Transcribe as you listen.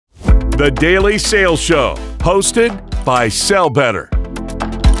The Daily Sales Show, hosted by Sell Better.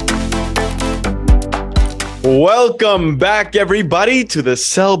 Welcome back, everybody, to the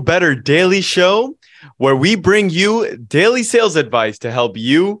Sell Better Daily Show, where we bring you daily sales advice to help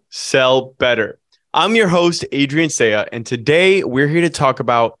you sell better. I'm your host, Adrian Saya, and today we're here to talk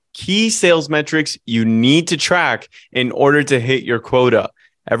about key sales metrics you need to track in order to hit your quota.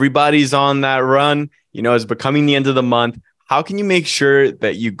 Everybody's on that run. It's becoming the end of the month. How can you make sure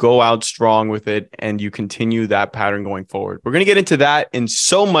that you go out strong with it and you continue that pattern going forward? We're going to get into that and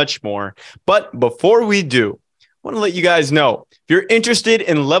so much more. But before we do, I want to let you guys know, if you're interested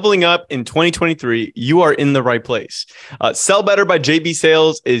in leveling up in 2023, you are in the right place. Sell Better by JB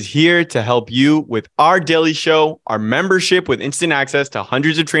Sales is here to help you with our daily show, our membership with instant access to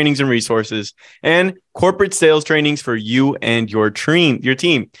hundreds of trainings and resources, and corporate sales trainings for you and your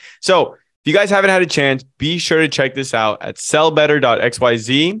team. So if you guys haven't had a chance, be sure to check this out at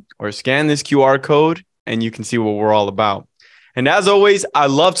sellbetter.xyz or scan this QR code and you can see what we're all about. And as always, I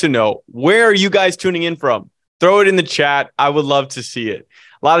love to know, where are you guys tuning in from? Throw it in the chat. I would love to see it.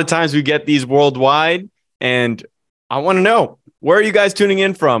 A lot of times we get these worldwide, and I want to know, where are you guys tuning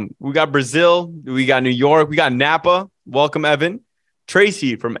in from? We got Brazil. We got New York. We got Napa. Welcome, Evan.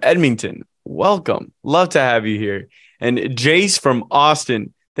 Tracy from Edmonton. Welcome. Love to have you here. And Jace from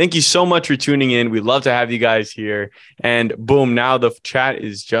Austin. Thank you so much for tuning in. We'd love to have you guys here. And boom, now the chat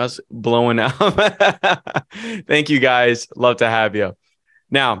is just blowing up. Thank you, guys. Love to have you.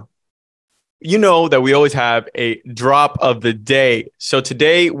 Now, you know that we always have a drop of the day. So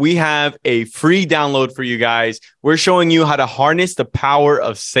today we have a free download for you guys. We're showing you how to harness the power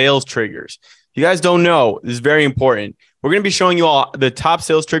of sales triggers. If you guys don't know, this is very important. We're going to be showing you all the top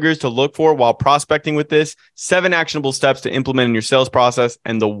sales triggers to look for while prospecting with this, 7 actionable steps to implement in your sales process,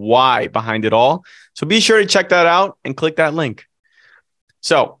 and the why behind it all. So be sure to check that out and click that link.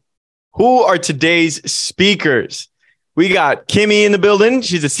 So who are today's speakers? We got Kimmy in the building.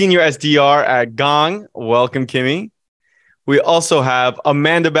 She's a senior SDR at Gong. Welcome, Kimmy. We also have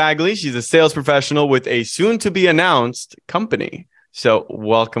Amanda Bagley. She's a sales professional with a soon-to-be-announced company. So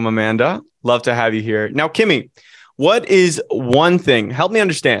welcome, Amanda. Love to have you here. Now, Kimmy, what is one thing? Help me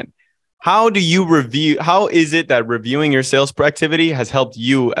understand. How is it that reviewing your sales activity has helped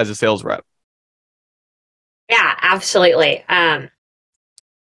you as a sales rep? Yeah, absolutely.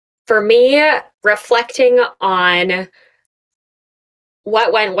 For me, reflecting on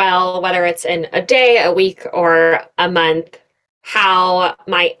what went well, whether it's in a day, a week, or a month, how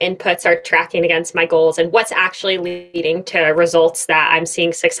my inputs are tracking against my goals and what's actually leading to results that I'm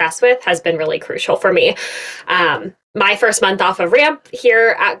seeing success with has been really crucial for me. My first month off of ramp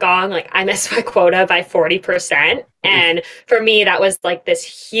here at Gong, I missed my quota by 40%. And for me, that was this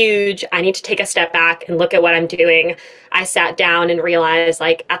huge, I need to take a step back and look at what I'm doing. I sat down and realized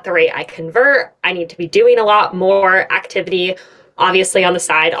at the rate I convert, I need to be doing a lot more activity, obviously on the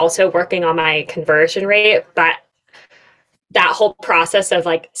side, also working on my conversion rate. But that whole process of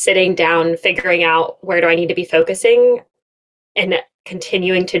sitting down, figuring out where do I need to be focusing and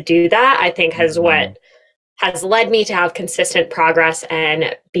continuing to do that, I think what has led me to have consistent progress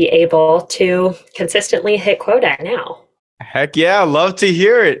and be able to consistently hit quota now. Heck yeah, love to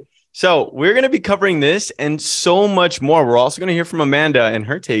hear it. So we're going to be covering this and so much more. We're also going to hear from Amanda and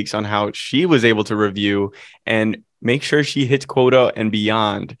her takes on how she was able to review and make sure she hits quota and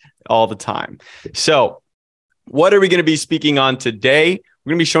beyond all the time. So what are we going to be speaking on today?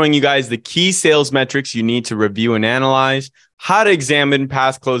 We're going to be showing you guys the key sales metrics you need to review and analyze, how to examine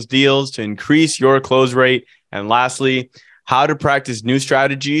past closed deals to increase your close rate, and lastly, how to practice new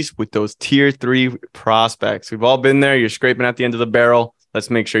strategies with those tier 3 prospects. We've all been there. You're scraping at the end of the barrel. Let's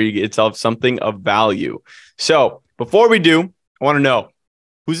make sure you get yourself something of value. So before we do, I want to know,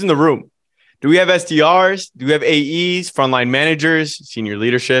 who's in the room? Do we have SDRs? Do we have AEs, frontline managers, senior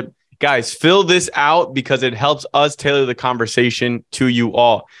leadership? Guys, fill this out because it helps us tailor the conversation to you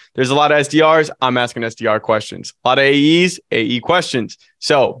all. There's a lot of SDRs. I'm asking SDR questions. A lot of AEs, AE questions.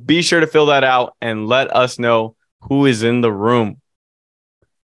 So be sure to fill that out and let us know who is in the room.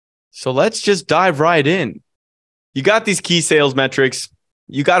 So let's just dive right in. You got these key sales metrics.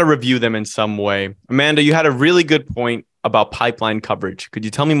 You got to review them in some way. Amanda, you had a really good point about pipeline coverage. Could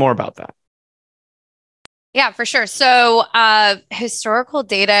you tell me more about that? Yeah, for sure. So, historical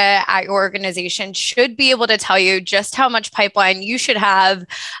data at your organization should be able to tell you just how much pipeline you should have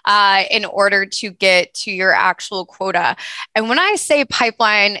in order to get to your actual quota. And when I say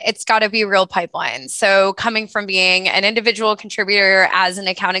pipeline, it's got to be real pipeline. So, coming from being an individual contributor as an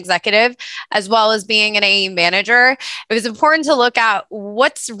account executive, as well as being an AE manager, it was important to look at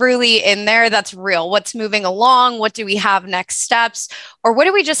what's really in there that's real, what's moving along, what do we have next steps, or what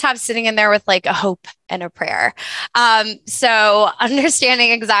do we just have sitting in there with like a hope and a prayer. So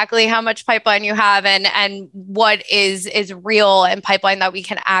understanding exactly how much pipeline you have and what is real and pipeline that we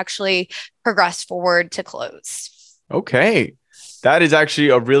can actually progress forward to close. Okay. That is actually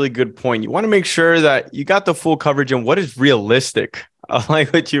a really good point. You want to make sure that you got the full coverage and what is realistic. I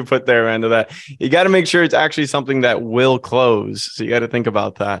like what you put there, Amanda, that you got to make sure it's actually something that will close. So you got to think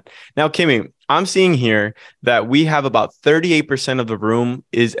about that. Now, Kimmy, I'm seeing here that we have about 38% of the room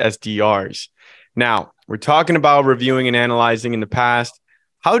is SDRs. Now, we're talking about reviewing and analyzing in the past.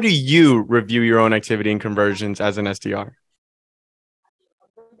 How do you review your own activity and conversions as an SDR?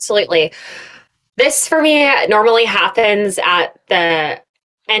 Absolutely. This for me normally happens at the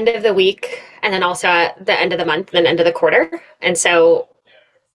end of the week and then also at the end of the month and then end of the quarter. And so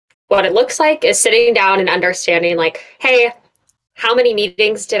what it looks like is sitting down and understanding like, hey, how many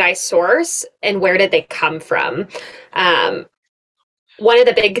meetings did I source and where did they come from? One of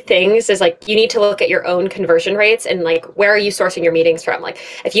the big things is like you need to look at your own conversion rates and like where are you sourcing your meetings from? Like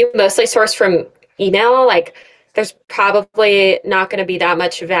if you mostly source from email, like there's probably not going to be that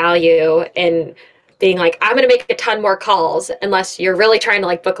much value in being like, I'm going to make a ton more calls unless you're really trying to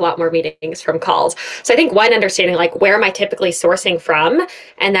like book a lot more meetings from calls. So I think one, understanding like where am I typically sourcing from?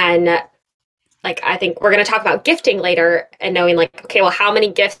 And then like I think we're going to talk about gifting later and knowing like, okay, well, how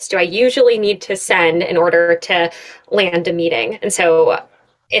many gifts do I usually need to send in order to land a meeting? And so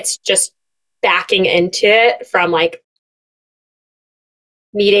it's just backing into it from like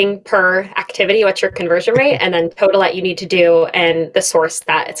meeting per activity, what's your conversion rate, and then total that you need to do and the source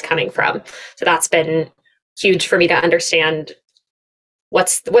that it's coming from. So that's been huge for me to understand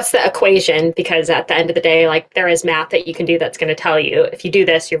what's the equation, because at the end of the day, like there is math that you can do that's going to tell you if you do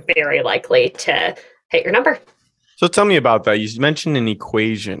this, you're very likely to hit your number. So tell me about that. You mentioned an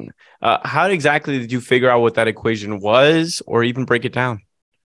equation. How exactly did you figure out what that equation was or even break it down?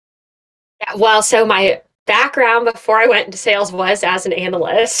 Yeah, well, so my background before I went into sales was as an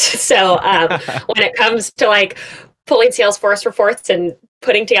analyst. So when it comes to like pulling Salesforce reports and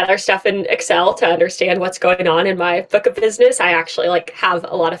putting together stuff in Excel to understand what's going on in my book of business, I actually like have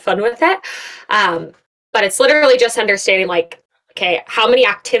a lot of fun with it. But it's literally just understanding like, okay, how many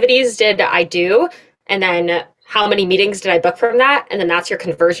activities did I do? And then how many meetings did I book from that? And then that's your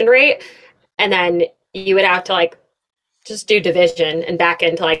conversion rate. And then you would have to like just do division and back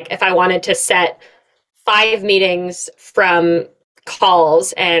into like, if I wanted to set 5 meetings from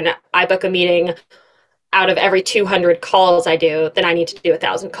calls and I book a meeting out of every 200 calls I do, then I need to do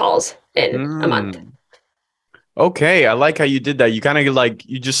 1,000 calls in a month. Okay. I like how you did that. You kind of like,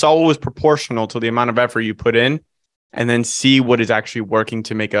 you just saw what was proportional to the amount of effort you put in and then see what is actually working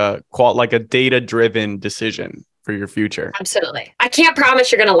to make a data-driven decision for your future. Absolutely. I can't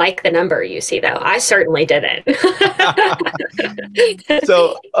promise you're going to like the number you see, though. I certainly didn't.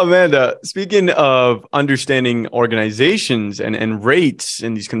 So, Amanda, speaking of understanding organizations and rates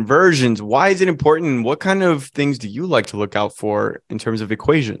and these conversions, why is it important? What kind of things do you like to look out for in terms of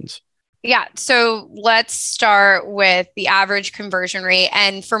equations? Yeah. So let's start with the average conversion rate.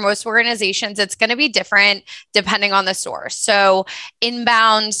 And for most organizations, it's going to be different depending on the source. So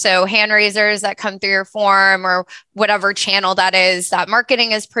inbound, so hand raisers that come through your form or whatever channel that is that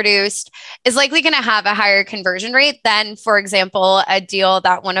marketing is produced is likely going to have a higher conversion rate than, for example, a deal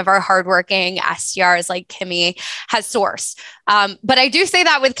that one of our hardworking SDRs like Kimmy has sourced. But I do say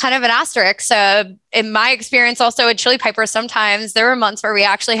that with kind of an asterisk. In my experience, also at Chili Piper, sometimes there were months where we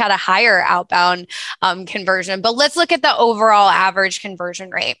actually had a higher outbound conversion. But let's look at the overall average conversion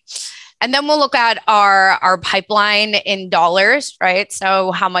rate. And then we'll look at our pipeline in dollars, right?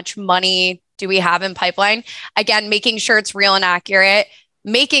 So how much money do we have in pipeline? Again, making sure it's real and accurate,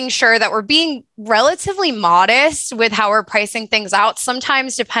 making sure that we're being relatively modest with how we're pricing things out.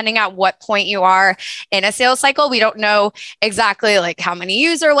 Sometimes, depending at what point you are in a sales cycle, we don't know exactly like how many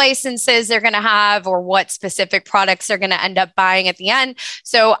user licenses they're going to have or what specific products they're going to end up buying at the end.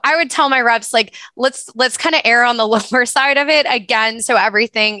 So I would tell my reps, like, let's kind of err on the lower side of it again, so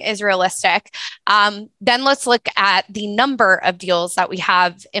everything is realistic. Then let's look at the number of deals that we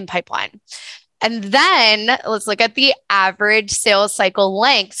have in pipeline. And then let's look at the average sales cycle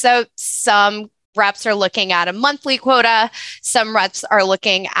length. So some reps are looking at a monthly quota. Some reps are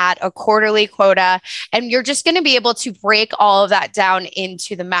looking at a quarterly quota. And you're just going to be able to break all of that down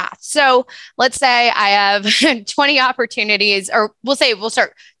into the math. So let's say I have 20 opportunities, or we'll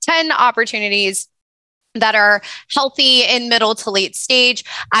start 10 opportunities that are healthy in middle to late stage.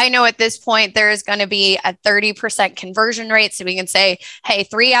 I know at this point there is going to be a 30% conversion rate. So we can say, hey,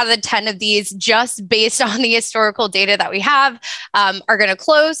 3 out of the 10 of these, just based on the historical data that we have, are going to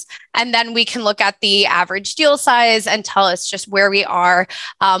close. And then we can look at the average deal size and tell us just where we are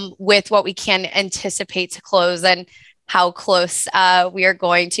with what we can anticipate to close and how close we are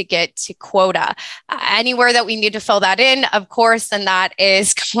going to get to quota. Anywhere that we need to fill that in, of course, and that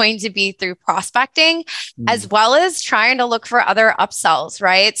is going to be through prospecting, as well as trying to look for other upsells,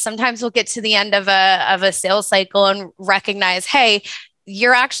 right? Sometimes we'll get to the end of a sales cycle and recognize, hey,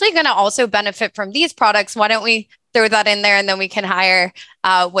 you're actually going to also benefit from these products. Why don't we throw that in there and then we can hire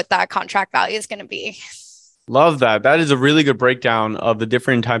what that contract value is going to be. Love that. That is a really good breakdown of the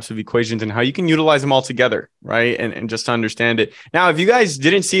different types of equations and how you can utilize them all together, right? And just to understand it. Now, if you guys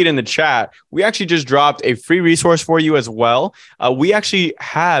didn't see it in the chat, we actually just dropped a free resource for you as well. We actually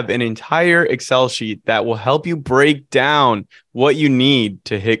have an entire Excel sheet that will help you break down what you need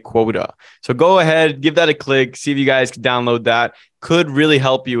to hit quota. So go ahead, give that a click, see if you guys can download that. Could really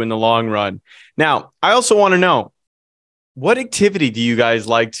help you in the long run. Now, I also want to know, what activity do you guys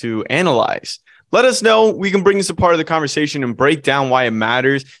like to analyze? Let us know. We can bring this a part of the conversation and break down why it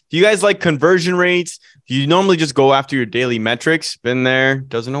matters. Do you guys like conversion rates? Do you normally just go after your daily metrics? Been there.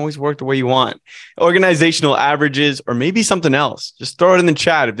 Doesn't always work the way you want. Organizational averages, or maybe something else. Just throw it in the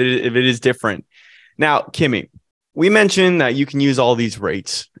chat if it is different. Now, Kimmy, we mentioned that you can use all these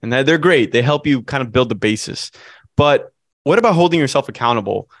rates and that they're great. They help you kind of build the basis. But what about holding yourself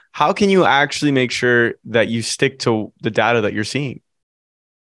accountable? How can you actually make sure that you stick to the data that you're seeing?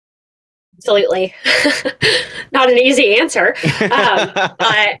 Absolutely. Not an easy answer.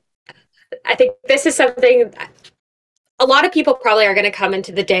 But I think this is something a lot of people probably are going to come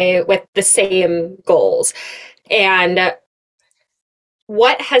into the day with the same goals. And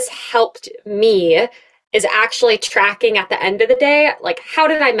what has helped me is actually tracking at the end of the day, like, how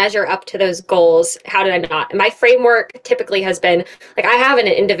did I measure up to those goals? How did I not? And my framework typically has been like, I have an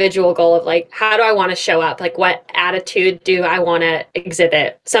individual goal of like, how do I want to show up? Like, what attitude do I want to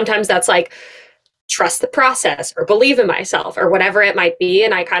exhibit? Sometimes that's like, trust the process or believe in myself or whatever it might be.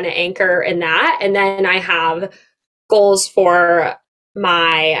 And I kind of anchor in that. And then I have goals for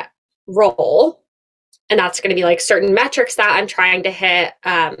my role. And that's going to be like certain metrics that I'm trying to hit,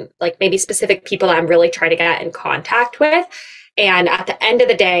 like maybe specific people I'm really trying to get in contact with. And at the end of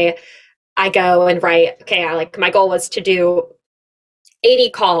the day, I go and write, okay, my goal was to do 80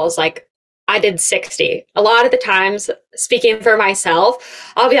 calls. Like, I did 60. A lot of the times, speaking for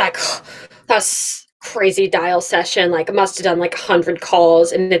myself, I'll be like, oh, that's crazy dial session. Like, I must have done like 100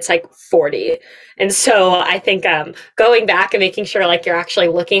 calls and it's like 40. And so I think going back and making sure like you're actually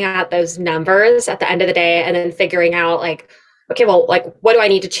looking at those numbers at the end of the day and then figuring out like, okay, well, like, what do I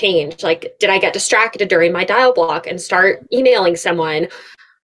need to change? Like, did I get distracted during my dial block and start emailing someone?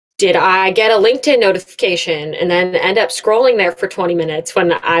 Did I get a LinkedIn notification and then end up scrolling there for 20 minutes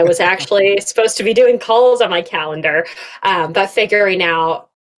when I was actually supposed to be doing calls on my calendar? But figuring out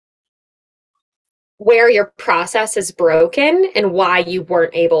where your process is broken and why you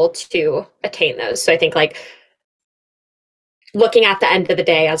weren't able to attain those. So I think like looking at the end of the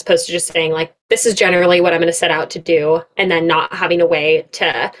day, as opposed to just saying like, this is generally what I'm going to set out to do, and then not having a way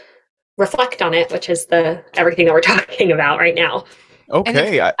to reflect on it, which is everything that we're talking about right now.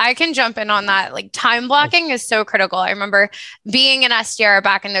 Okay. I can jump in on that. Like, time blocking is so critical. I remember being an SDR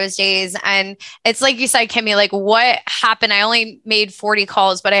back in those days. And it's like you said, Kimmy, like, what happened? I only made 40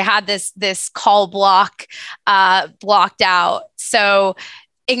 calls, but I had this call block blocked out. So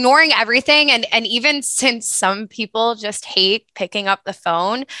ignoring everything. And even since some people just hate picking up the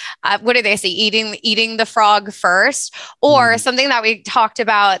phone, what do they say? Eating the frog first, or something that we talked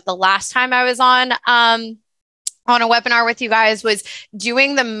about the last time I was on a webinar with you guys was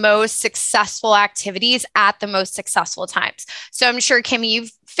doing the most successful activities at the most successful times. So I'm sure, Kimmy,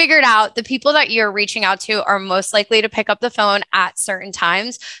 you've figured out the people that you're reaching out to are most likely to pick up the phone at certain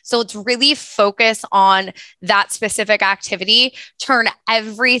times. So let's really focus on that specific activity, turn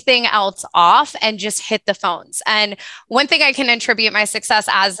everything else off, and just hit the phones. And one thing I can attribute my success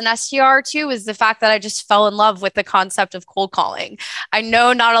as an SDR to is the fact that I just fell in love with the concept of cold calling. I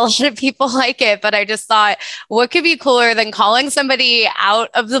know not a lot of people like it, but I just thought, what could be cooler than calling somebody out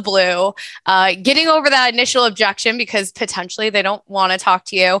of the blue, getting over that initial objection because potentially they don't want to talk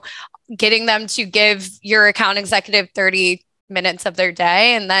to you, getting them to give your account executive 30 minutes of their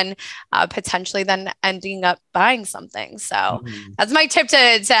day, and then potentially then ending up buying something. So that's my tip to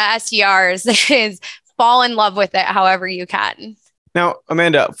SDRs is fall in love with it however you can. Now,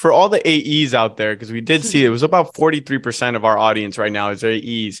 Amanda, for all the AEs out there, because we did see it was about 43% of our audience right now is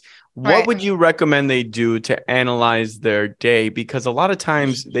AEs. What would you recommend they do to analyze their day? Because a lot of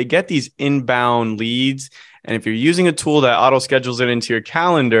times they get these inbound leads. And if you're using a tool that auto schedules it into your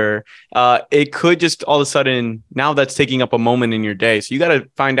calendar, it could just all of a sudden, now that's taking up a moment in your day. So you got to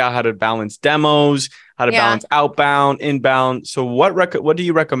find out how to balance demos, how to balance outbound, inbound. So what do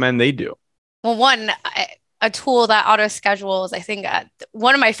you recommend they do? Well, a tool that auto schedules, I think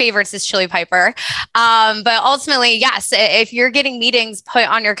one of my favorites is Chili Piper. But ultimately, yes, if you're getting meetings put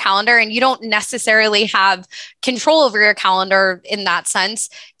on your calendar and you don't necessarily have control over your calendar in that sense,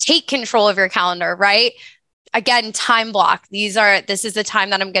 take control of your calendar, right? Again, time block. This is the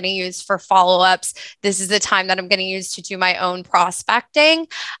time that I'm going to use for follow-ups. This is the time that I'm going to use to do my own prospecting.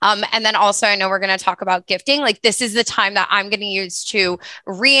 And then also, I know we're going to talk about gifting. Like, this is the time that I'm going to use to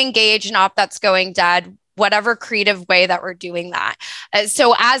re-engage an op that's going dead, whatever creative way that we're doing that.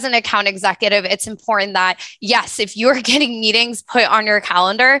 So as an account executive, it's important that, yes, if you're getting meetings put on your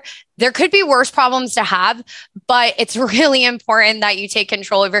calendar, there could be worse problems to have, but it's really important that you take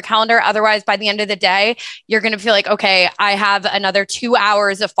control of your calendar. Otherwise, by the end of the day, you're going to feel like, okay, I have another 2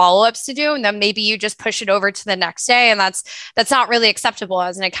 hours of follow-ups to do. And then maybe you just push it over to the next day. And that's not really acceptable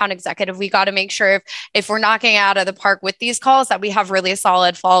as an account executive. We got to make sure if we're knocking out of the park with these calls, that we have really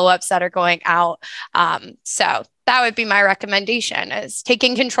solid follow-ups that are going out. So that would be my recommendation, is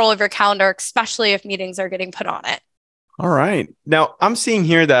taking control of your calendar, especially if meetings are getting put on it. All right. Now, I'm seeing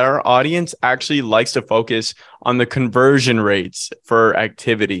here that our audience actually likes to focus on the conversion rates for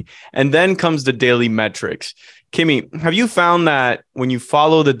activity. And then comes the daily metrics. Kimmy, have you found that when you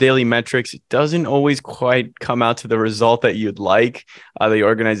follow the daily metrics, it doesn't always quite come out to the result that you'd like, the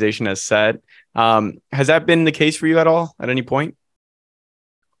organization has set? Has that been the case for you at all at any point?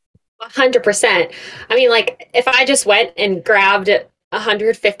 100%. I mean, like, if I just went and grabbed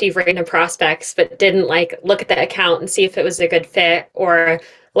 150 random prospects, but didn't like look at the account and see if it was a good fit, or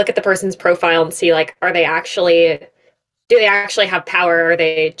look at the person's profile and see like, do they actually have power? Or are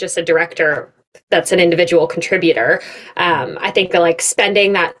they just a director that's an individual contributor? I think that like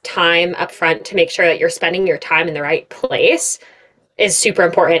spending that time up front to make sure that you're spending your time in the right place is super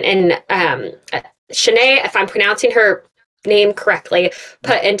important. And Shanae, if I'm pronouncing her name correctly,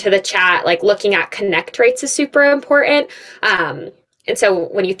 put into the chat, like looking at connect rates is super important. And so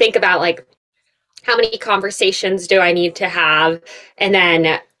when you think about like, how many conversations do I need to have? And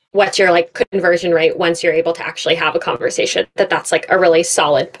then what's your like conversion rate once you're able to actually have a conversation, that's like a really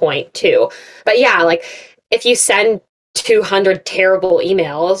solid point too. But yeah, like if you send 200 terrible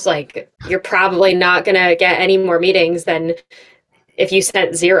emails, like you're probably not going to get any more meetings than if you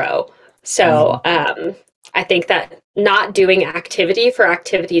sent 0. So I think that not doing activity for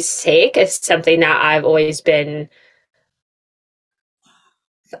activity's sake is something that I've always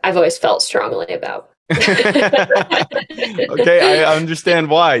felt strongly about. Okay, I understand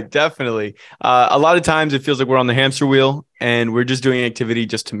why. Definitely. A lot of times it feels like we're on the hamster wheel and we're just doing activity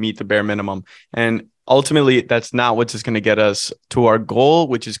just to meet the bare minimum. And ultimately, that's not what's just going to get us to our goal,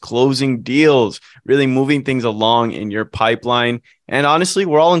 which is closing deals, really moving things along in your pipeline. And honestly,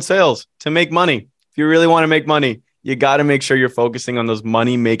 we're all in sales to make money. If you really want to make money, you got to make sure you're focusing on those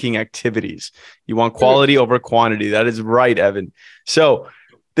money-making activities. You want quality over quantity. That is right, Evan. So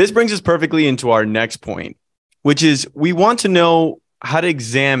this brings us perfectly into our next point, which is we want to know how to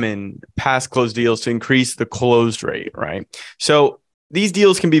examine past closed deals to increase the close rate, right? So these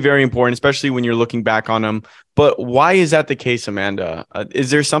deals can be very important, especially when you're looking back on them. But why is that the case, Amanda?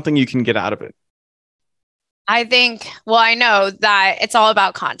 Is there something you can get out of it? I know that it's all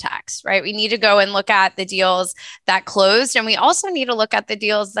about context, right? We need to go and look at the deals that closed, and we also need to look at the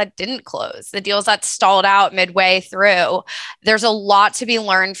deals that didn't close, the deals that stalled out midway through. There's a lot to be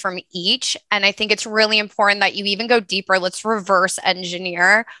learned from each. And I think it's really important that you even go deeper. Let's reverse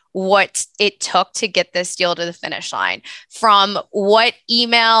engineer what it took to get this deal to the finish line, from what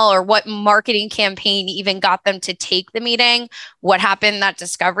email or what marketing campaign even got them to take the meeting, what happened in that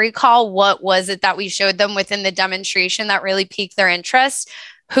discovery call, what was it that we showed them within the demonstration that really piqued their interest,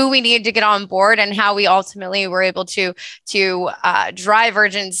 who we needed to get on board, and how we ultimately were able to drive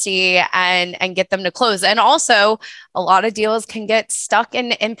urgency and get them to close. And also, a lot of deals can get stuck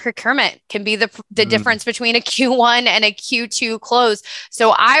in procurement, can be the difference between a Q1 and a Q2 close.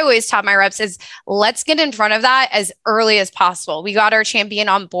 So I always tell my reps is let's get in front of that as early as possible. We got our champion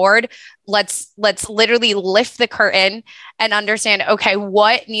on board. let's literally lift the curtain and understand, okay,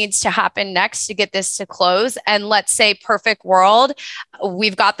 what needs to happen next to get this to close? And let's say perfect world,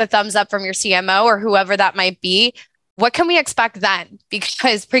 we've got the thumbs up from your CMO or whoever that might be. What can we expect then?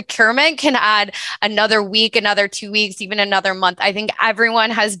 Because procurement can add another week, another 2 weeks, even another month. I think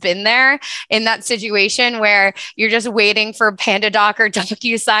everyone has been there in that situation where you're just waiting for PandaDoc or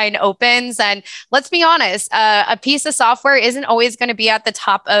DocuSign opens. And let's be honest, a piece of software isn't always going to be at the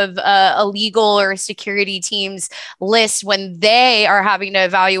top of a legal or security team's list when they are having to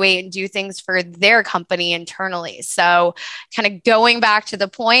evaluate and do things for their company internally. So kind of going back to the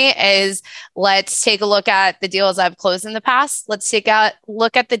point is, let's take a look at the deals I've closed in the past. Let's take a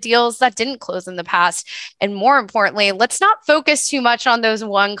look at the deals that didn't close in the past. And more importantly, let's not focus too much on those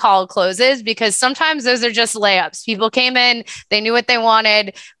one call closes, because sometimes those are just layups. People came in, they knew what they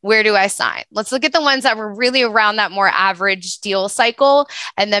wanted. Where do I sign? Let's look at the ones that were really around that more average deal cycle,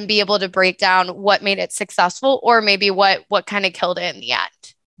 and then be able to break down what made it successful, or maybe what kind of killed it in the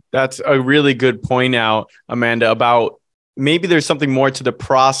end. That's a really good point out, Amanda, about maybe there's something more to the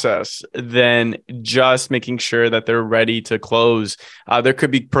process than just making sure that they're ready to close. There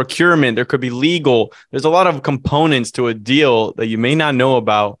could be procurement, there could be legal. There's a lot of components to a deal that you may not know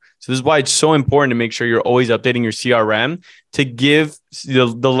about. So this is why it's so important to make sure you're always updating your CRM to give the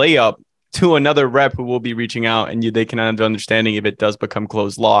layup to another rep who will be reaching out, and they can have understanding if it does become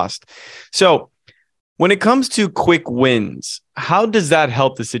closed lost. So when it comes to quick wins, how does that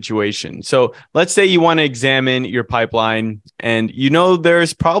help the situation? So let's say you want to examine your pipeline and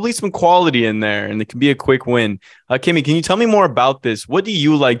there's probably some quality in there and it can be a quick win. Kimmy, can you tell me more about this? What do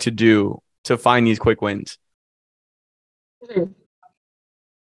you like to do to find these quick wins?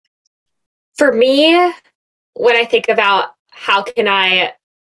 For me, when I think about how can I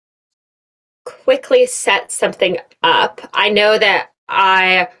quickly set something up, I know that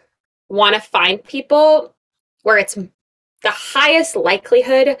I want to find people where it's the highest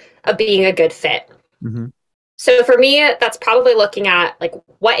likelihood of being a good fit. Mm-hmm. So for me, that's probably looking at like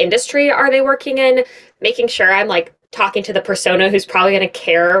what industry are they working in, making sure I'm like talking to the persona who's probably going to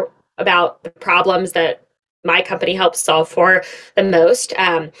care about the problems that my company helps solve for the most.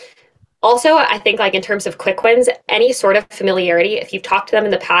 Also, I think like in terms of quick wins, any sort of familiarity, if you've talked to them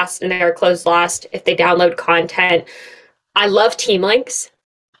in the past and they're closed lost, if they download content, I love team links.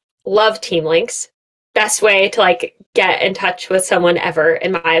 Love team links. Best way to like get in touch with someone ever,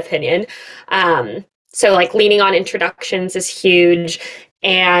 in my opinion. So like leaning on introductions is huge.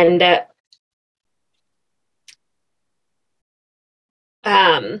 And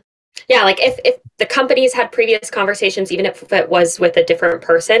like if the company's had previous conversations, even if it was with a different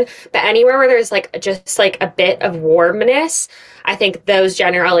person, but anywhere where there's like just like a bit of warmness, I think those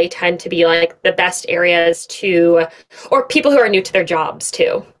generally tend to be like the best areas or people who are new to their jobs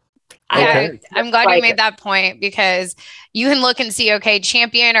too. Yeah, I'm glad you made that point, because you can look and see, okay,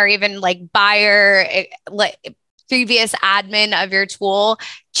 champion or even like buyer, previous admin of your tool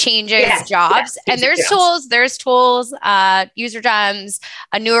changes jobs. And there's tools, User Gems,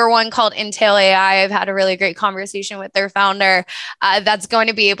 a newer one called Intel AI. I've had a really great conversation with their founder that's going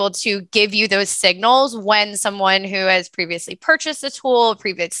to be able to give you those signals when someone who has previously purchased a tool,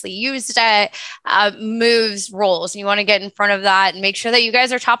 previously used it, moves roles. And you want to get in front of that and make sure that you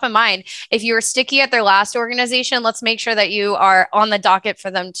guys are top of mind. If you were sticky at their last organization, let's make sure that you are on the docket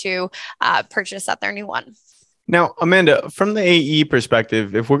for them to purchase at their new one. Now, Amanda, from the AE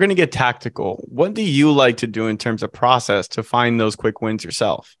perspective, if we're going to get tactical, what do you like to do in terms of process to find those quick wins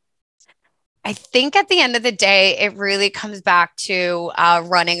yourself? I think at the end of the day, it really comes back to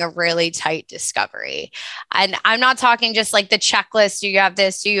running a really tight discovery. And I'm not talking just like the checklist. Do you have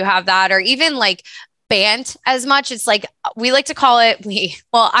this? Do you have that? Or even like BANT as much. It's like I like to call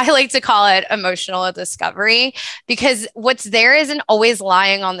it emotional discovery, because what's there isn't always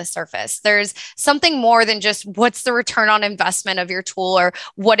lying on the surface. There's something more than just what's the return on investment of your tool or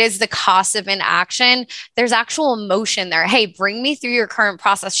what is the cost of inaction. There's actual emotion there. Hey, bring me through your current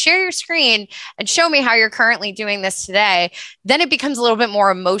process, share your screen and show me how you're currently doing this today. Then it becomes a little bit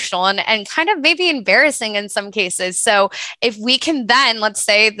more emotional and kind of maybe embarrassing in some cases. So if we can then, let's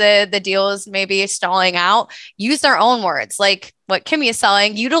say the deal is maybe stalling out, use their own words, like what Kimmy is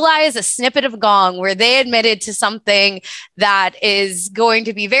selling, utilize a snippet of Gong where they admitted to something that is going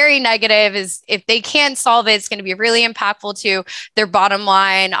to be very negative. Is if they can't solve it, it's going to be really impactful to their bottom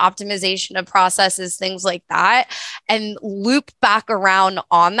line, optimization of processes, things like that, and loop back around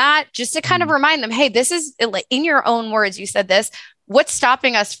on that just to kind of remind them, hey, this is in your own words, you said this. What's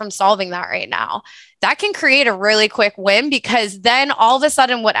stopping us from solving that right now? That can create a really quick win, because then all of a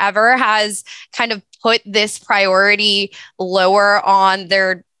sudden, whatever has kind of put this priority lower on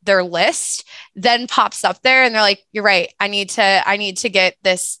their their list then pops up there and they're like, you're right. I need to get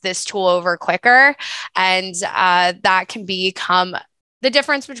this tool over quicker. And that can become the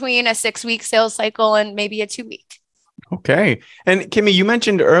difference between a 6-week sales cycle and maybe a 2-week. Okay. And Kimmy, you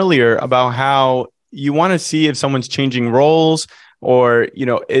mentioned earlier about how you want to see if someone's changing roles, or,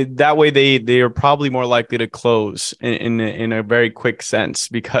 that way they are probably more likely to close in a very quick sense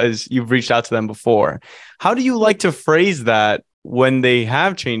because you've reached out to them before. How do you like to phrase that when they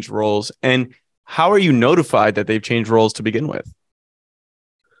have changed roles, and how are you notified that they've changed roles to begin with?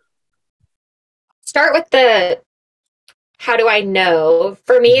 Start with how do I know?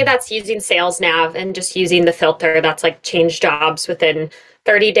 For me, that's using Sales Nav and just using the filter that's like change jobs within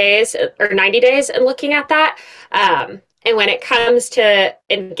 30 days or 90 days and looking at that. And when it comes to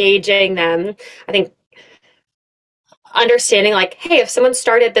engaging them, I think understanding like, hey, if someone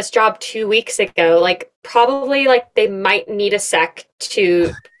started this job 2 weeks ago, like probably like they might need a sec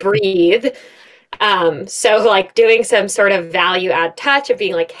to breathe. So like doing some sort of value add touch of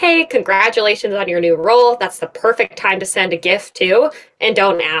being like, hey, congratulations on your new role. That's the perfect time to send a gift too, and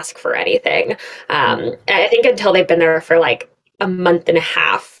don't ask for anything. I think until they've been there for like a month and a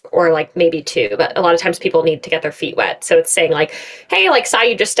half or like maybe 2, but a lot of times people need to get their feet wet. So it's saying like, hey, like saw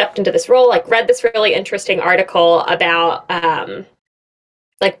you just stepped into this role, like read this really interesting article about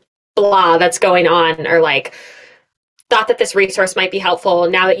like blah that's going on, or like thought that this resource might be helpful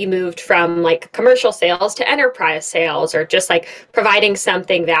now that you moved from like commercial sales to enterprise sales, or just like providing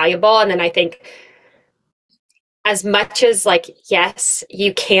something valuable. And then I think as much as like, yes,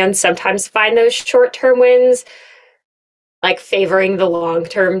 you can sometimes find those short-term wins, like favoring the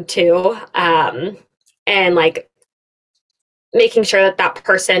long-term too. And like making sure that that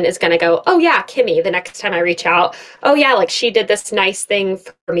person is going to go, oh yeah, Kimmy, the next time I reach out, oh yeah, like she did this nice thing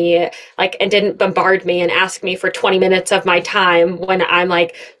for me, like, and didn't bombard me and ask me for 20 minutes of my time when I'm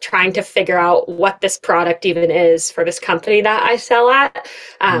like trying to figure out what this product even is for this company that I sell at.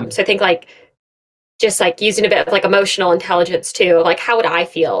 So I think like just like using a bit of like emotional intelligence too, like how would I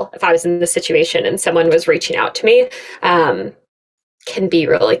feel if I was in this situation and someone was reaching out to me, can be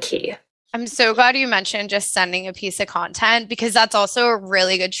really key. I'm so glad you mentioned just sending a piece of content, because that's also a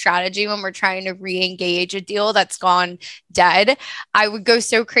really good strategy when we're trying to re-engage a deal that's gone dead. I would go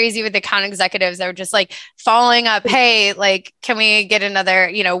so crazy with account executives that were just like following up, hey, like, can we get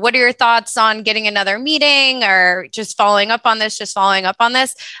another, what are your thoughts on getting another meeting, or just following up on this,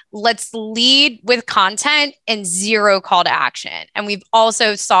 Let's lead with content and zero call to action. And we've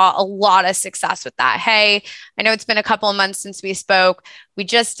also saw a lot of success with that. Hey, I know it's been a couple of months since we spoke. We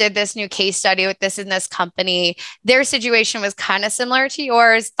just did this new case study with this and this company. Their situation was kind of similar to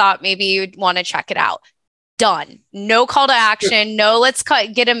yours. Thought maybe you'd want to check it out. Done. No call to action. No, let's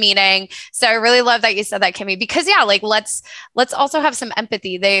get a meeting. So I really love that you said that, Kimmy, because yeah, like let's also have some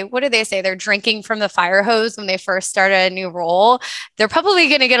empathy. What do they say? They're drinking from the fire hose when they first start a new role. They're probably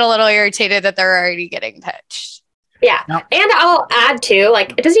going to get a little irritated that they're already getting pitched. Yeah. Yep. And I'll add too,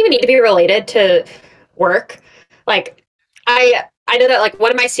 like, it doesn't even need to be related to work. Like I know that like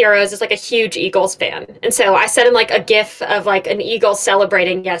one of my CROs is like a huge Eagles fan. And so I sent him like a GIF of like an Eagle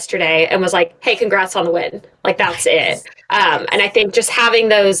celebrating yesterday and was like, hey, congrats on the win. Like that's it. And I think just having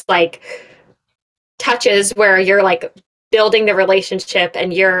those like touches where you're like building the relationship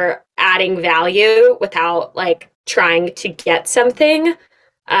and you're adding value without like trying to get something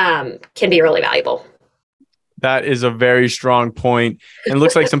can be really valuable. That is a very strong point. And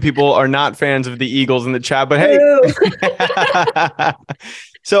looks like some people are not fans of the Eagles in the chat, but hey.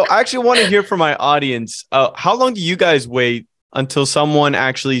 So I actually want to hear from my audience. How long do you guys wait until someone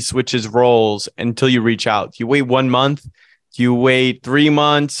actually switches roles until you reach out? Do you wait 1 month? Do you wait 3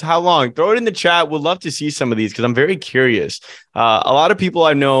 months? How long? Throw it in the chat. We'd love to see some of these because I'm very curious. A lot of people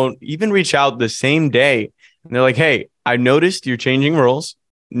I've known even reach out the same day. And they're like, hey, I noticed you're changing roles.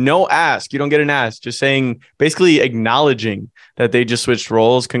 No ask. You don't get an ask. Just saying, basically acknowledging that they just switched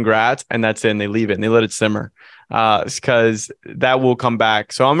roles. Congrats. And that's it. And they leave it and they let it simmer because that will come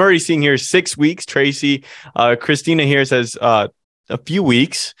back. So I'm already seeing here 6 weeks. Tracy, Christina here says a few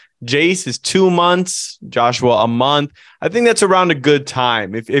weeks. Jace is 2 months. Joshua, a month. I think that's around a good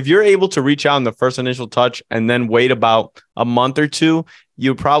time. If you're able to reach out in the first initial touch and then wait about a month or two,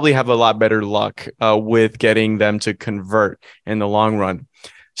 you probably have a lot better luck with getting them to convert in the long run.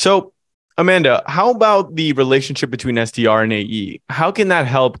 So, Amanda, how about the relationship between SDR and AE? How can that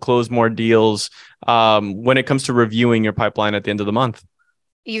help close more deals when it comes to reviewing your pipeline at the end of the month?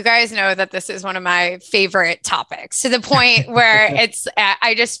 You guys know that this is one of my favorite topics, to the point where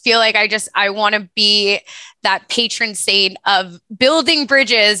I just feel like I want to be that patron saint of building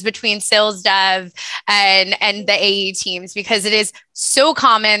bridges between sales dev and the AE teams, because it is so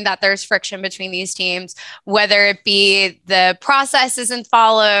common that there's friction between these teams, whether it be the process isn't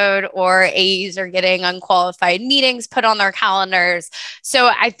followed or AEs are getting unqualified meetings put on their calendars.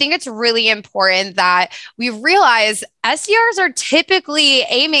 So I think it's really important that we realize SDRs are typically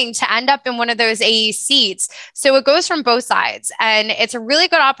aiming to end up in one of those AE seats. So it goes from both sides. And it's a really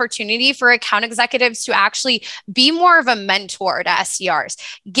good opportunity for account executives to actually be more of a mentor to SDRs.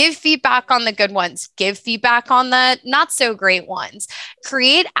 Give feedback on the good ones, give feedback on the not so great ones,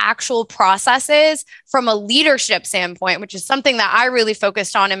 create actual processes from a leadership standpoint, which is something that I really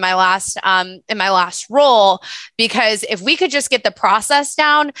focused on in my last role, because if we could just get the process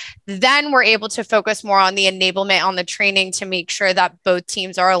down, then we're able to focus more on the enablement, on the training to make sure that both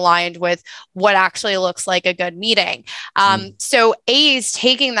teams are aligned with what actually looks like a good meeting. So A's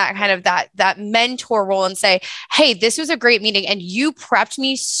taking that kind of that mentor role and say, hey, this was a great meeting and you prepped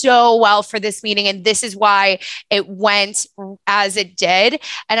me so well for this meeting. And this is why it went as it did.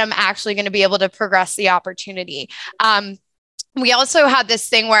 And I'm actually going to be able to progress the opportunity. We also had this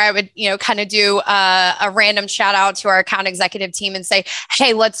thing where I would, kind of do a random shout out to our account executive team and say,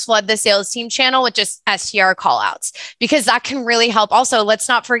 hey, let's flood the sales team channel with just SDR call outs, because that can really help. Also, let's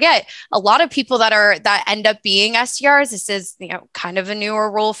not forget a lot of people that end up being SDRs. This is, kind of a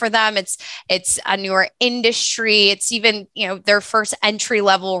newer role for them. It's a newer industry. It's even, their first entry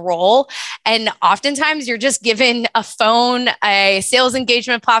level role. And oftentimes you're just given a phone, a sales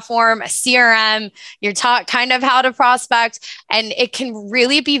engagement platform, a CRM, you're taught kind of how to prospect. And it can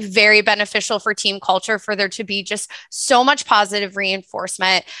really be very beneficial for team culture for there to be just so much positive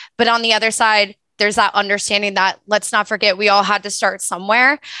reinforcement. But on the other side, there's that understanding that let's not forget we all had to start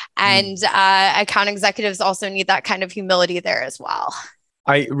somewhere. And account executives also need that kind of humility there as well.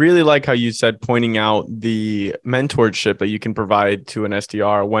 I really like how you said pointing out the mentorship that you can provide to an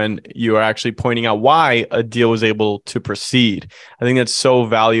SDR when you are actually pointing out why a deal was able to proceed. I think that's so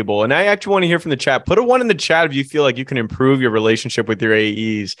valuable. And I actually want to hear from the chat. Put a 1 in the chat if you feel like you can improve your relationship with your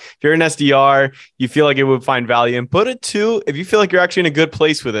AEs. If you're an SDR, you feel like it would find value. And put a 2 if you feel like you're actually in a good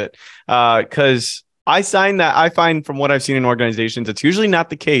place with it. Because I find from what I've seen in organizations, it's usually not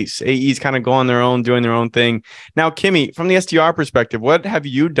the case. AEs kind of go on their own, doing their own thing. Now, Kimmy, from the SDR perspective, what have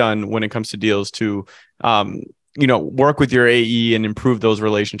you done when it comes to deals to, work with your AE and improve those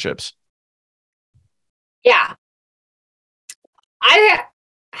relationships? Yeah. I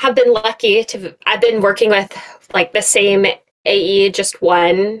have been lucky I've been working with like the same AE, just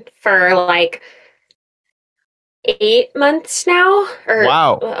one, for like 8 months now, or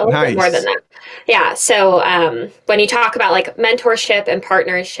wow, a little nice. bit more than that. Yeah. So when you talk about like mentorship and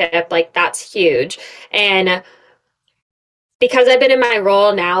partnership, like that's huge. And because I've been in my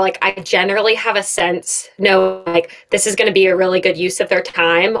role now, like I generally have a sense, like this is going to be a really good use of their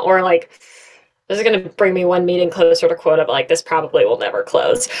time, or like this is going to bring me one meeting closer to quota, but like this probably will never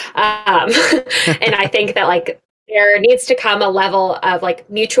close. And I think that like there needs to come a level of like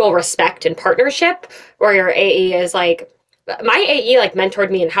mutual respect and partnership where your AE is like, my AE like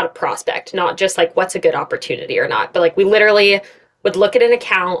mentored me in how to prospect, not just like what's a good opportunity or not, but like we literally would look at an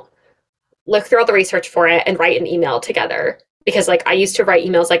account, look through all the research for it, and write an email together. Because like I used to write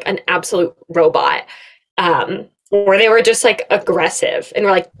emails like an absolute robot. Where they were just like aggressive and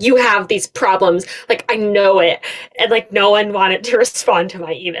were like, you have these problems, like I know it, and like no one wanted to respond to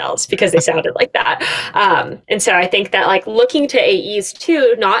my emails because they sounded like that. And so I think that like looking to AEs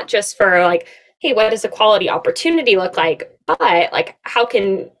too, not just for like, hey, what does a quality opportunity look like, but like how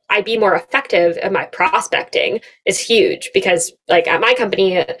can I be more effective at my prospecting is huge. Because like at my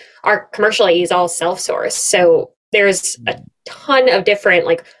company, our commercial AE is all self-source, so there's a ton of different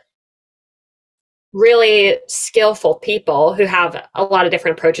like really skillful people who have a lot of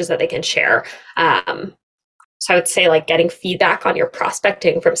different approaches that they can share. So I would say like getting feedback on your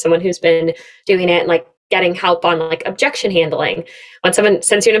prospecting from someone who's been doing it, and like getting help on like objection handling. When someone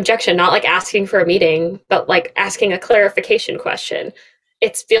sends you an objection, not like asking for a meeting, but like asking a clarification question.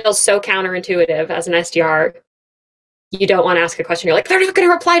 It feels so counterintuitive as an SDR. You don't want to ask a question. You're like, they're not going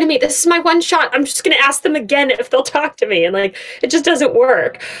to reply to me. This is my one shot. I'm just going to ask them again if they'll talk to me. And like, it just doesn't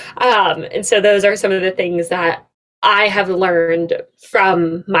work. And so those are some of the things that I have learned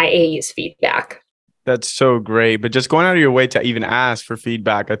from my AE's feedback. That's so great. But just going out of your way to even ask for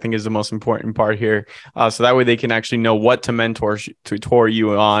feedback, I think is the most important part here. So that way they can actually know what to mentor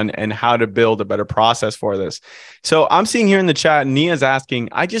you on and how to build a better process for this. So I'm seeing here in the chat, Nia's asking,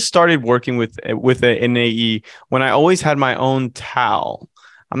 I just started working with an AE when I always had my own TAL.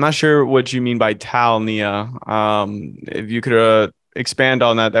 I'm not sure what you mean by TAL, Nia. If you could expand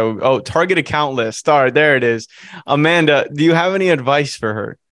on that, target account list. There it is. Amanda, do you have any advice for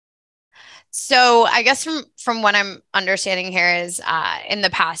her? So I guess from what I'm understanding here is in the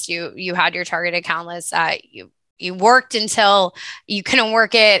past you had your target account list. You worked until you couldn't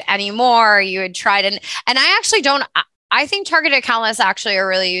work it anymore. You had tried and I actually don't. I think targeted account lists actually are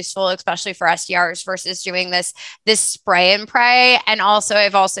really useful, especially for SDRs versus doing this spray and pray. And also,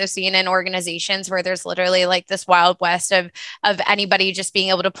 I've also seen in organizations where there's literally like this wild west of anybody just being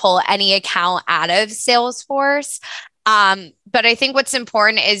able to pull any account out of Salesforce. But I think what's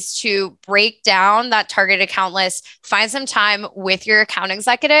important is to break down that target account list, find some time with your account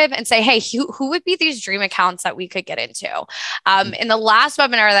executive and say, hey, who would be these dream accounts that we could get into? In the last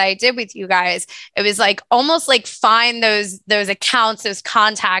webinar that I did with you guys, it was like almost like find those accounts, those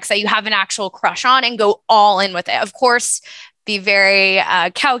contacts that you have an actual crush on and go all in with it. Of course, be very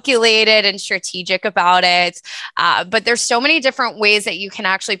calculated and strategic about it. But there's so many different ways that you can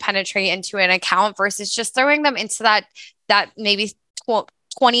actually penetrate into an account versus just throwing them into that maybe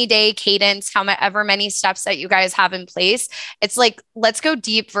 20-day cadence, however many steps that you guys have in place. It's like, let's go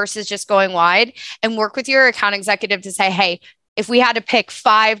deep versus just going wide, and work with your account executive to say, hey, if we had to pick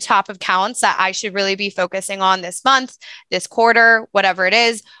 5 top accounts that I should really be focusing on this month, this quarter, whatever it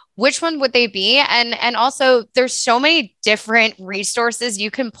is, which one would they be? And also there's so many different resources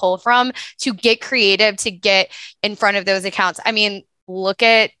you can pull from to get creative, to get in front of those accounts. I mean, look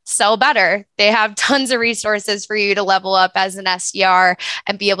at Sell Better. They have tons of resources for you to level up as an SDR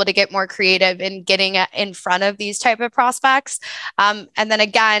and be able to get more creative in getting in front of these type of prospects. And then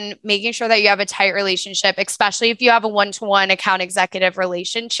again, making sure that you have a tight relationship, especially if you have a one-to-one account executive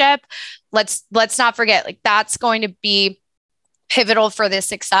relationship. Let's not forget, like, that's going to be pivotal for this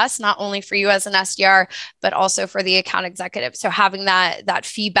success, not only for you as an SDR, but also for the account executive. So having that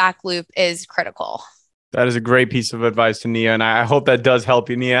feedback loop is critical. That is a great piece of advice to Nia, and I hope that does help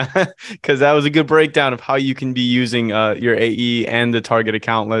you, Nia, because that was a good breakdown of how you can be using your AE and the target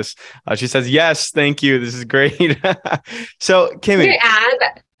account list. She says, yes, thank you. This is great. So, Kimmy. Can I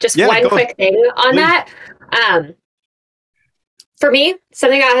add just one quick thing on that? For me,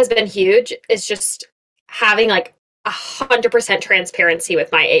 something that has been huge is just having like 100% transparency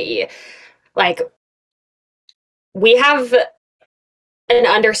with my AE. Like, we have an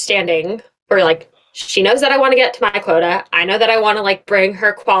understanding where like, she knows that I want to get to my quota. I know that I want to like bring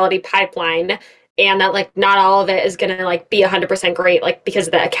her quality pipeline, and that like not all of it is going to like be 100% great, like because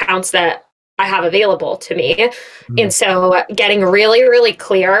of the accounts that I have available to me. Mm-hmm. And so getting really, really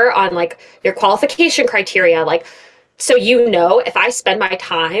clear on like your qualification criteria, like, so, you know, if I spend my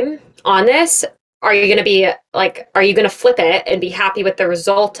time on this, are you going to be like, are you going to flip it and be happy with the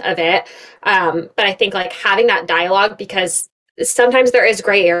result of it? But I think like having that dialogue, because sometimes there is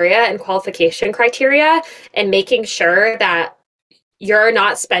gray area in qualification criteria, and making sure that you're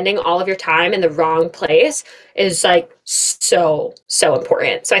not spending all of your time in the wrong place is like so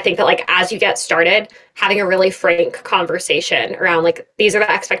important. So I think that like as you get started, having a really frank conversation around like, these are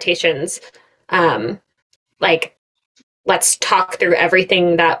the expectations, like, let's talk through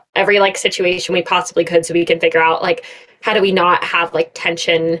everything, that every like situation we possibly could, so we can figure out like, how do we not have like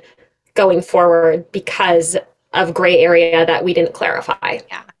tension going forward because of gray area that we didn't clarify.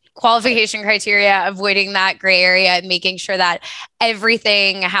 Yeah. Qualification criteria, avoiding that gray area, and making sure that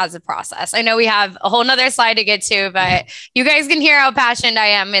everything has a process. I know we have a whole nother slide to get to, but you guys can hear how passionate I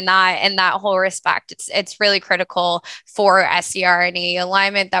am in that whole respect. It's really critical for SDR and AE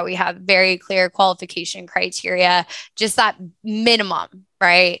alignment that we have very clear qualification criteria, just that minimum,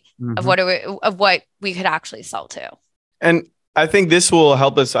 right? Mm-hmm. of what we could actually sell to. And I think this will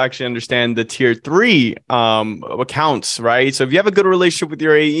help us actually understand the tier 3 accounts, right? So if you have a good relationship with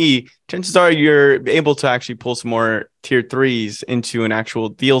your AE, chances are you're able to actually pull some more tier 3s into an actual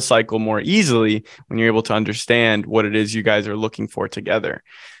deal cycle more easily when you're able to understand what it is you guys are looking for together.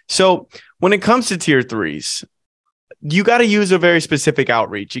 So when it comes to tier 3s, you got to use a very specific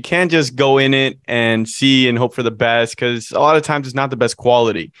outreach. You can't just go in it and see and hope for the best, because a lot of times it's not the best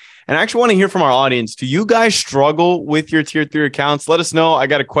quality. And I actually want to hear from our audience. Do you guys struggle with your tier 3 accounts? Let us know. I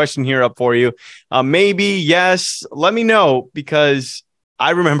got a question here up for you. Maybe, yes. Let me know, because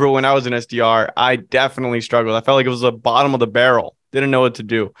I remember when I was an SDR, I definitely struggled. I felt like it was the bottom of the barrel. Didn't know what to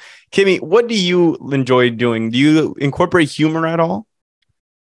do. Kimmy, what do you enjoy doing? Do you incorporate humor at all?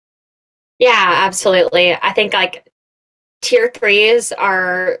 Yeah, absolutely. I think like tier 3s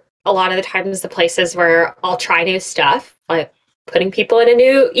are a lot of the times the places where I'll try new stuff, like putting people in a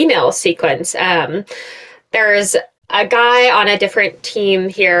new email sequence. There's a guy on a different team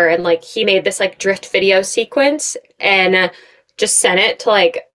here, and like he made this like drift video sequence and just sent it to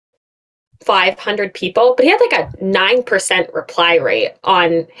like 500 people, but he had like a 9% reply rate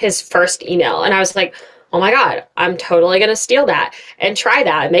on his first email. And I was like, oh my God, I'm totally going to steal that and try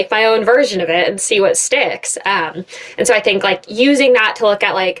that and make my own version of it and see what sticks. And so I think like using that to look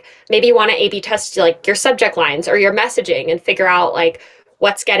at like, maybe you want to A/B test like your subject lines or your messaging and figure out like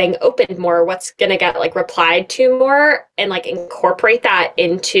what's getting opened more, what's going to get like replied to more, and like incorporate that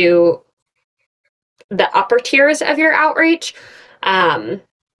into the upper tiers of your outreach.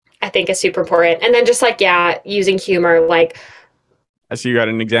 I think is super important. And then just like, yeah, using humor, like, I see you got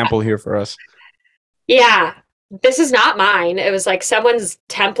an example here for us. yeah, this is not mine. It was like someone's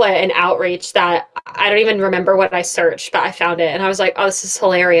template in outreach that I don't even remember what I searched, but I found it and I was like, oh, this is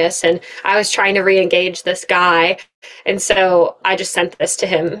hilarious. And I was trying to re-engage this guy. And so I just sent this to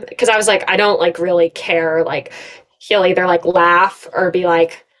him because I was like, I don't like really care. Like he'll either like laugh or be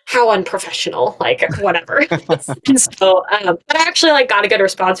like, how unprofessional, like whatever. So, but I actually like got a good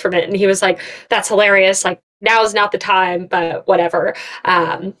response from it. And he was like, that's hilarious. Like now is not the time, but whatever.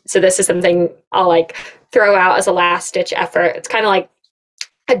 So this is something I'll like throw out as a last ditch effort. It's kind of like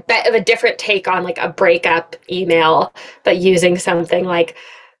a bit of a different take on like a breakup email, but using something like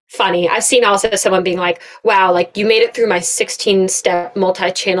funny. I've seen also someone being like, wow, like you made it through my 16-step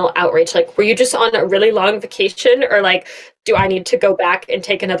multi-channel outreach. Like, were you just on a really long vacation or like, do I need to go back and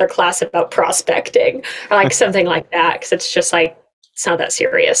take another class about prospecting or like something like that? Cause it's just like, it's not that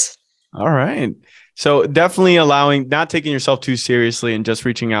serious. All right. So definitely not taking yourself too seriously and just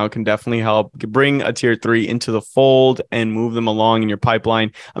reaching out can definitely help bring a tier 3 into the fold and move them along in your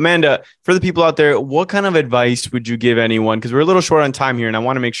pipeline. Amanda, for the people out there, what kind of advice would you give anyone? Because we're a little short on time here and I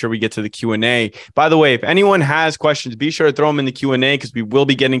want to make sure we get to the Q&A. By the way, if anyone has questions, be sure to throw them in the Q&A because we will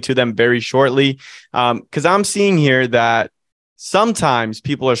be getting to them very shortly. Because I'm seeing here that sometimes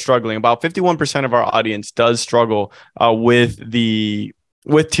people are struggling. About 51% of our audience does struggle with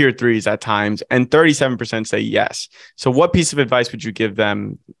tier 3s at times, and 37% say yes. So what piece of advice would you give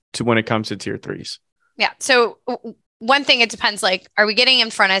them to when it comes to tier 3s? Yeah. So one thing, it depends, like, are we getting in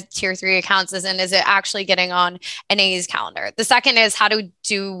front of tier 3 accounts? Is it actually getting on an A's calendar? The second is, how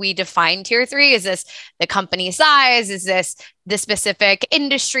do we define tier 3? Is this the company size? Is this the specific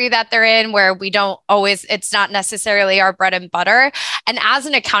industry that they're in, where it's not necessarily our bread and butter? And as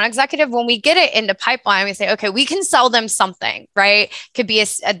an account executive, when we get it into pipeline, we say, okay, we can sell them something, right? Could be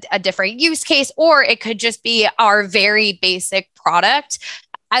a different use case, or it could just be our very basic product.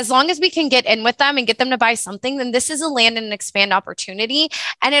 As long as we can get in with them and get them to buy something, then this is a land and expand opportunity.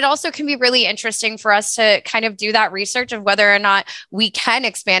 And it also can be really interesting for us to kind of do that research of whether or not we can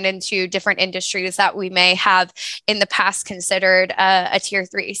expand into different industries that we may have in the past considered a tier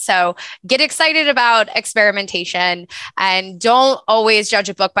 3. So get excited about experimentation and don't always judge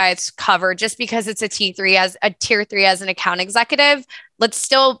a book by its cover just because it's a tier 3 as an account executive. Let's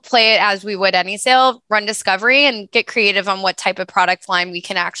still play it as we would any sale, run discovery, and get creative on what type of product line we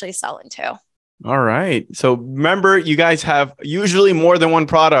can actually sell into. All right. So remember, you guys have usually more than one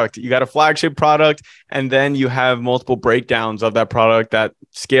product. You got a flagship product, and then you have multiple breakdowns of that product that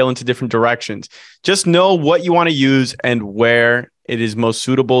scale into different directions. Just know what you want to use and where it is most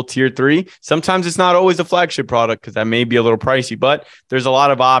suitable. Tier 3. Sometimes it's not always a flagship product because that may be a little pricey, but there's a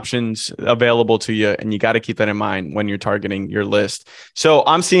lot of options available to you, and you got to keep that in mind when you're targeting your list. So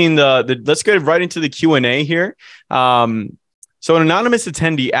I'm seeing let's get right into the Q&A here. So an anonymous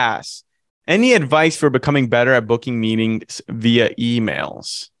attendee asks, any advice for becoming better at booking meetings via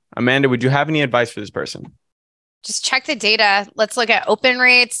emails? Amanda, would you have any advice for this person? Just check the data. Let's look at open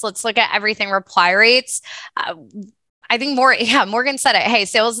rates. Let's look at everything, reply rates. I think Morgan said it. Hey,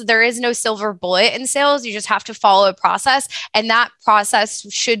 sales, there is no silver bullet in sales. You just have to follow a process. And that process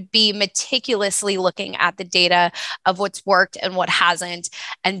should be meticulously looking at the data of what's worked and what hasn't,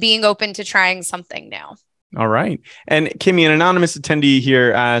 and being open to trying something new. All right. And Kimmy, an anonymous attendee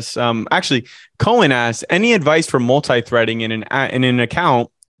here asks, Cohen asks, any advice for multi-threading in an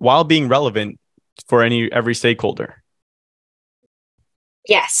account while being relevant for every stakeholder?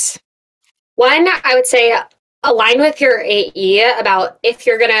 Yes. One, I would say align with your AE about if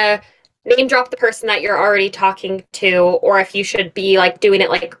you're going to name drop the person that you're already talking to, or if you should be like doing it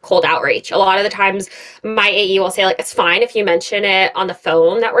like cold outreach. A lot of the times my AE will say like, it's fine if you mention it on the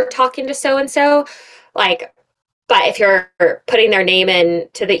phone that we're talking to so-and-so. Like, but if you're putting their name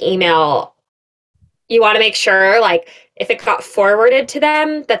into the email, you want to make sure like if it got forwarded to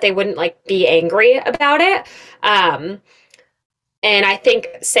them that they wouldn't like be angry about it. And I think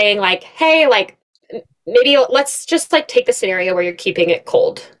saying like, hey, like maybe let's just like take the scenario where you're keeping it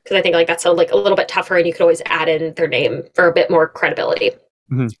cold, because I think like that's a little bit tougher, and you could always add in their name for a bit more credibility.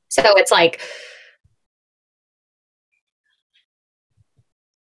 Mm-hmm. So it's like,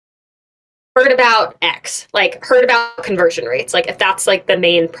 heard about X, like heard about conversion rates, like if that's like the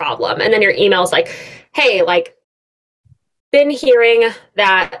main problem. And then your email's like, hey, like been hearing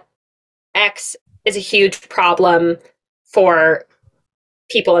that X is a huge problem for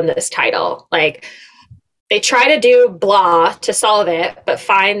people in this title. Like they try to do blah to solve it, but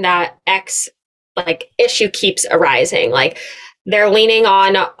find that X like issue keeps arising. Like they're leaning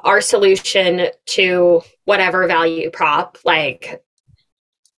on our solution to whatever value prop, like,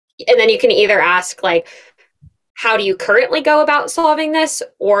 and then you can either ask like, how do you currently go about solving this?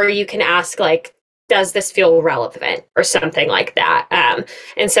 Or you can ask like, does this feel relevant or something like that?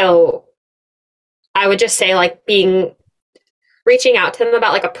 And so I would just say like reaching out to them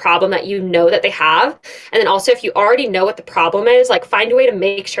about like a problem that you know that they have. And then also if you already know what the problem is, like find a way to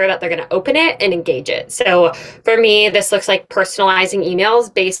make sure that they're going to open it and engage it. So for me, this looks like personalizing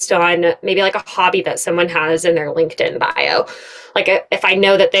emails based on maybe like a hobby that someone has in their LinkedIn bio. Like if I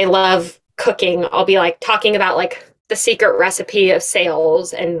know that they love cooking, I'll be like talking about like the secret recipe of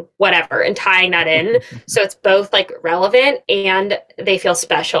sales and whatever and tying that in. So it's both like relevant and they feel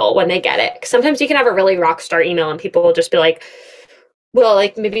special when they get it. Sometimes you can have a really rock star email and people will just be like, well,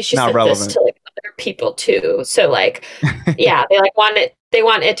 like maybe she said this to like other people too. So like, yeah, they like they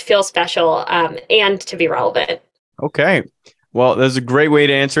want it to feel special and to be relevant. Okay. Well, that's a great way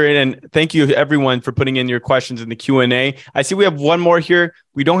to answer it. And thank you everyone for putting in your questions in the Q&A. I see we have one more here.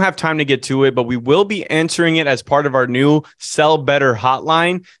 We don't have time to get to it, but we will be answering it as part of our new Sell Better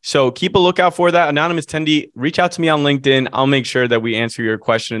hotline. So keep a lookout for that. Anonymous attendee, reach out to me on LinkedIn. I'll make sure that we answer your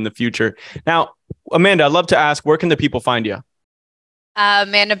question in the future. Now, Amanda, I'd love to ask, where can the people find you?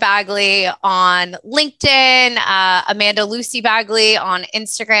 Amanda Bagley on LinkedIn, Amanda Lucy Bagley on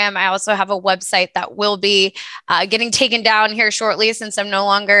Instagram. I also have a website that will be getting taken down here shortly since I'm no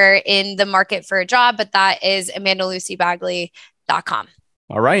longer in the market for a job, but that is AmandaLucyBagley.com.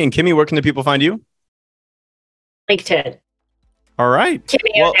 All right. And Kimmy, where can the people find you? LinkedIn. All right.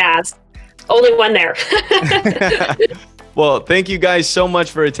 Kimmy Jazz. Only one there. Well, thank you guys so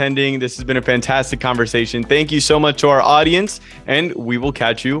much for attending. This has been a fantastic conversation. Thank you so much to our audience, and we will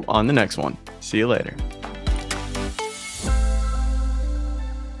catch you on the next one. See you later.